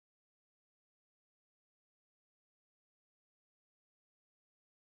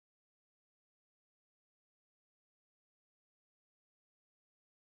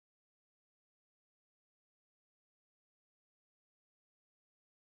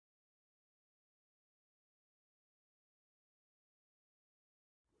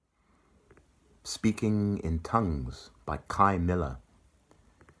Speaking in Tongues by Kai Miller.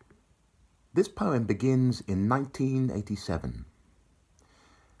 This poem begins in 1987.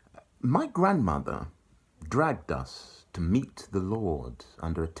 My grandmother dragged us to meet the Lord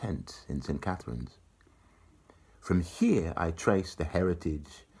under a tent in St. Catherine's. From here I trace the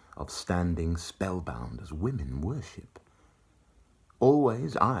heritage of standing spellbound as women worship.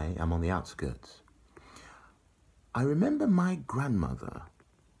 Always I am on the outskirts. I remember my grandmother,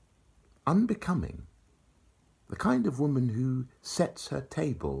 unbecoming, the kind of woman who sets her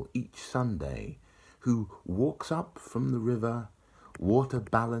table each Sunday, who walks up from the river, water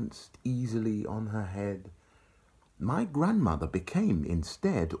balanced easily on her head. My grandmother became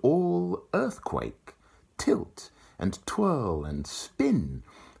instead all earthquake, tilt and twirl and spin,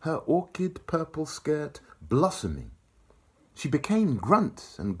 her orchid purple skirt blossoming. She became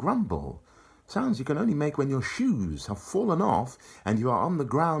grunt and grumble, sounds you can only make when your shoes have fallen off and you are on the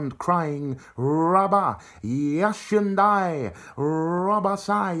ground crying Rabba, Yashundai, Rabba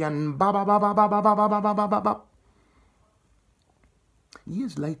Sai, and ba ba ba ba ba ba ba ba ba ba ba ba.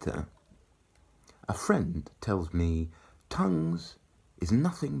 Years later, a friend tells me tongues is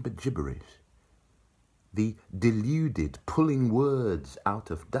nothing but gibberish. The deluded pulling words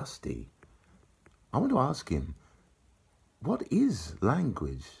out of dusty. I want to ask him, what is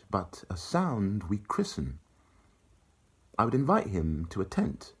language but a sound we christen? I would invite him to a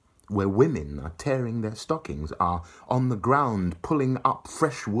tent where women are tearing their stockings, are on the ground pulling up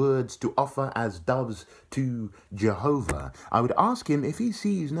fresh words to offer as doves to Jehovah. I would ask him if he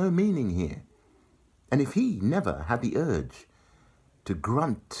sees no meaning here, and if he never had the urge to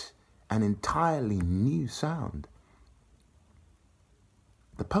grunt an entirely new sound.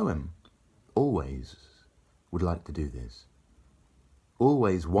 The poem always would like to do this.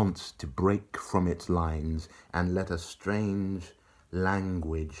 Always wants to break from its lines and let a strange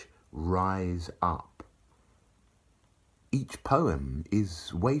language rise up. Each poem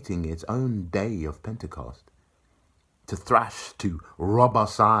is waiting its own day of Pentecost to thrash to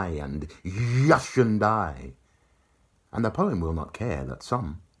Robasai and Yashundai, and the poem will not care that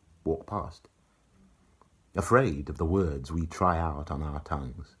some walk past, afraid of the words we try out on our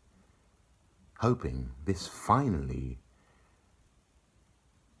tongues, hoping this finally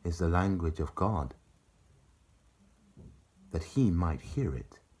is the language of God, that he might hear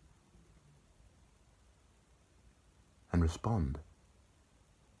it and respond.